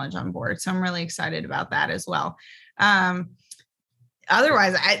and knowledge on board. So I'm really excited about that as well.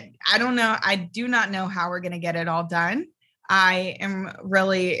 Otherwise, I don't know. I do not know how we're going to get it all done. I am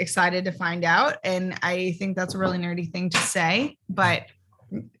really excited to find out. And I think that's a really nerdy thing to say, but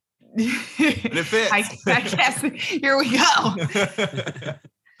it fits. I guess here we go.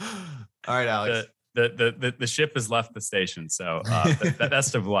 All right, Alex. the ship has left the station. So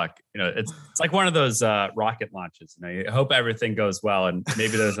best of luck. It's like one of those rocket launches. You hope everything goes well, and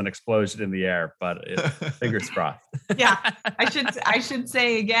maybe there's an explosion in the air, but fingers crossed. Yeah, I should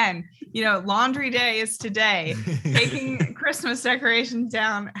say again. Laundry day is today. Taking Christmas decorations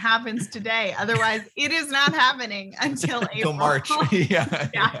down happens today. Otherwise, it is not happening until April. March.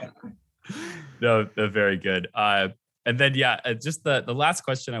 Yeah. No, very good. And then, just the last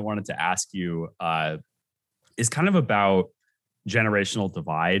question I wanted to ask you is kind of about generational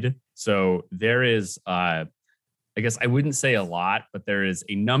divide. So there is, I guess I wouldn't say a lot, but there is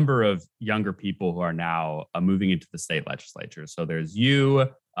a number of younger people who are now moving into the state legislature. So there's you,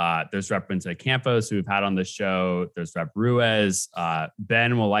 there's Rep. Campos, who we've had on the show. There's Rep. Ruiz.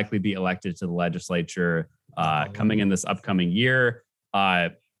 Ben will likely be elected to the legislature coming in this upcoming year.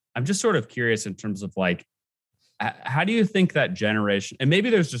 I'm just sort of curious in terms of how do you think that generation, and maybe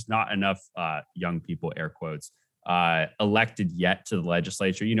there's just not enough young people, air quotes, elected yet to the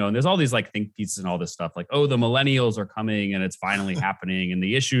legislature, and there's all these think pieces and all this stuff the millennials are coming and it's finally happening and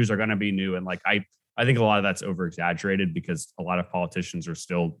the issues are going to be new. And I think a lot of that's over exaggerated because a lot of politicians are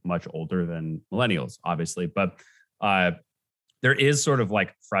still much older than millennials, obviously. But there is sort of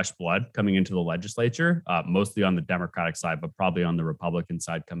fresh blood coming into the legislature, mostly on the Democratic side, but probably on the Republican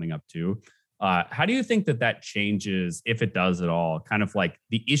side coming up too. How do you think that changes, if it does at all, kind of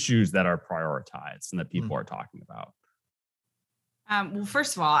the issues that are prioritized and that people are talking about? Well,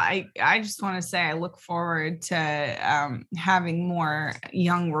 first of all, I just want to say I look forward to having more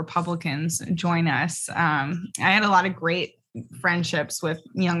young Republicans join us. I had a lot of great friendships with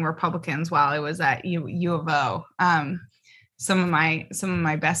young Republicans while I was at U of O. Some of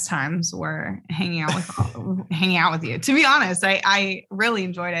my best times were hanging out with you. To be honest, I really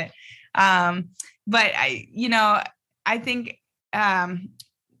enjoyed it. But I think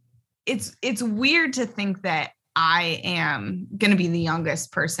it's weird to think that I am going to be the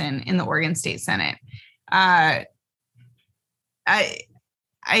youngest person in the Oregon State Senate. I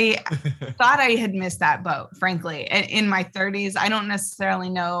thought I had missed that boat, frankly. In my 30s, I don't necessarily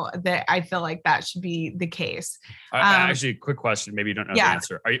know that I feel like that should be the case. Actually, quick question. Maybe you don't know the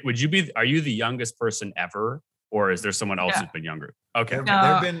answer. Are you the youngest person ever? Or is there someone else who's been younger? Okay.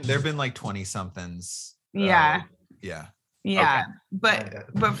 There've been 20 somethings. Yeah. Okay.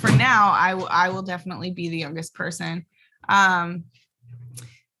 But for now, I will definitely be the youngest person.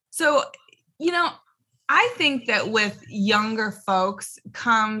 So, I think that with younger folks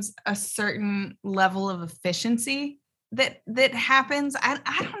comes a certain level of efficiency that happens. I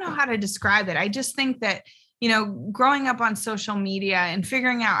don't know how to describe it. I just think that, growing up on social media and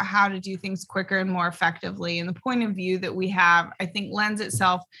figuring out how to do things quicker and more effectively, and the point of view that we have, I think lends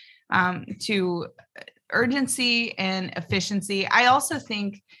itself to urgency and efficiency. I also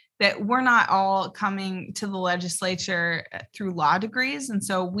think that we're not all coming to the legislature through law degrees. And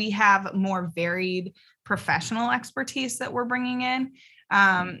so we have more varied professional expertise that we're bringing in.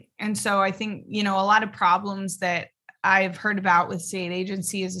 And so I think, a lot of problems that I've heard about with state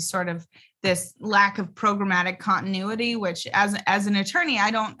agencies is sort of this lack of programmatic continuity, which as an attorney,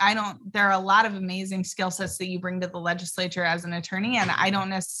 there are a lot of amazing skill sets that you bring to the legislature as an attorney. And I don't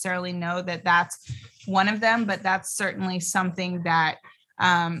necessarily know that that's one of them, but that's certainly something that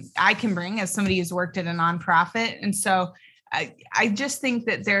I can bring as somebody who's worked at a nonprofit. And so I just think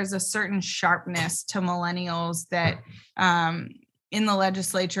that there's a certain sharpness to millennials that in the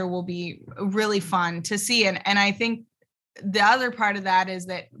legislature will be really fun to see. And I think the other part of that is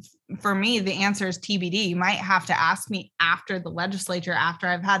that for me, the answer is TBD. You might have to ask me after the legislature, after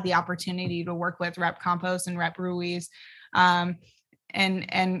I've had the opportunity to work with Rep. Campos and Rep. Ruiz and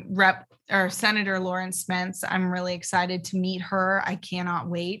Rep. or Senator Lauren Spence. I'm really excited to meet her. I cannot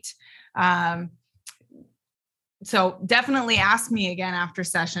wait. So definitely ask me again after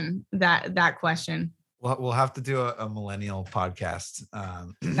session that question. We'll have to do a millennial podcast.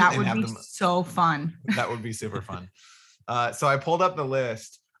 That would be so fun. That would be super fun. So I pulled up the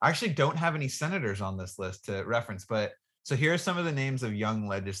list. I actually don't have any senators on this list to reference, but so here are some of the names of young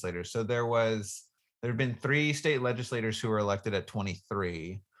legislators. So there have been 3 state legislators who were elected at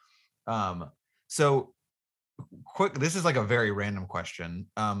 23. So quick, this is a very random question.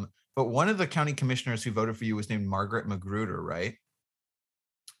 But one of the county commissioners who voted for you was named Margaret Magruder, right?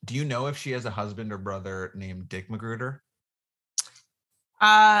 Do you know if she has a husband or brother named Dick Magruder?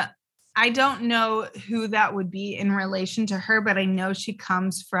 I don't know who that would be in relation to her, but I know she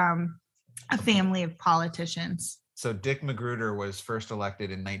comes from a family of politicians. So Dick Magruder was first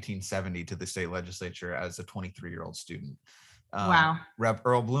elected in 1970 to the state legislature as a 23-year-old student. Wow. Rep.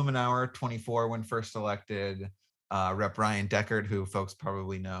 Earl Blumenauer, 24 when first elected. Rep. Ryan Deckard, who folks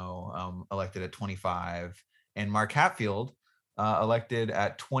probably know, elected at 25, and Mark Hatfield, elected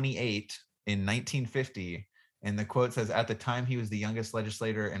at 28 in 1950. And the quote says, at the time, he was the youngest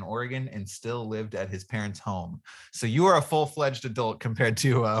legislator in Oregon and still lived at his parents' home. So you are a full-fledged adult compared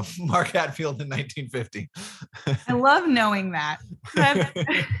to Mark Hatfield in 1950. I love knowing that.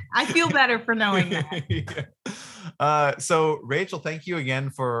 I feel better for knowing that. Yeah. So Rachel, thank you again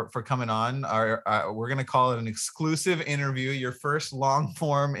for coming on. We're going to call it an exclusive interview, your first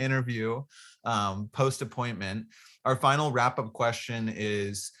long-form interview post-appointment. Our final wrap-up question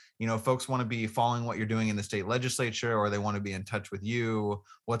is, folks want to be following what you're doing in the state legislature, or they want to be in touch with you.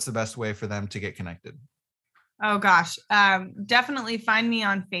 What's the best way for them to get connected? Oh gosh, definitely find me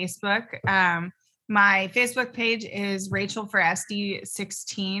on Facebook. My Facebook page is Rachel for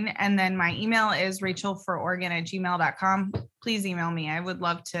SD16, and then my email is rachelfororegon@gmail.com. Please email me. I'd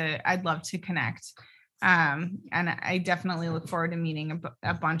love to connect. And I definitely look forward to meeting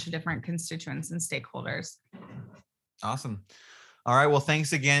a bunch of different constituents and stakeholders. Awesome. All right. Well,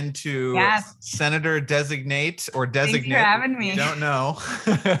 thanks again to Senator Designate or Designate. Thanks for having me. Don't know,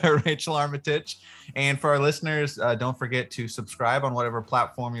 Rachel Armitage. And for our listeners, don't forget to subscribe on whatever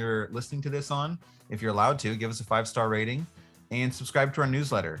platform you're listening to this on. If you're allowed to, give us a 5-star rating and subscribe to our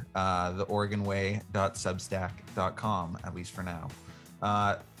newsletter, theoregonway.substack.com, at least for now.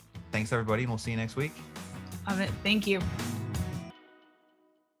 Thanks, everybody, and we'll see you next week. Love it. Thank you.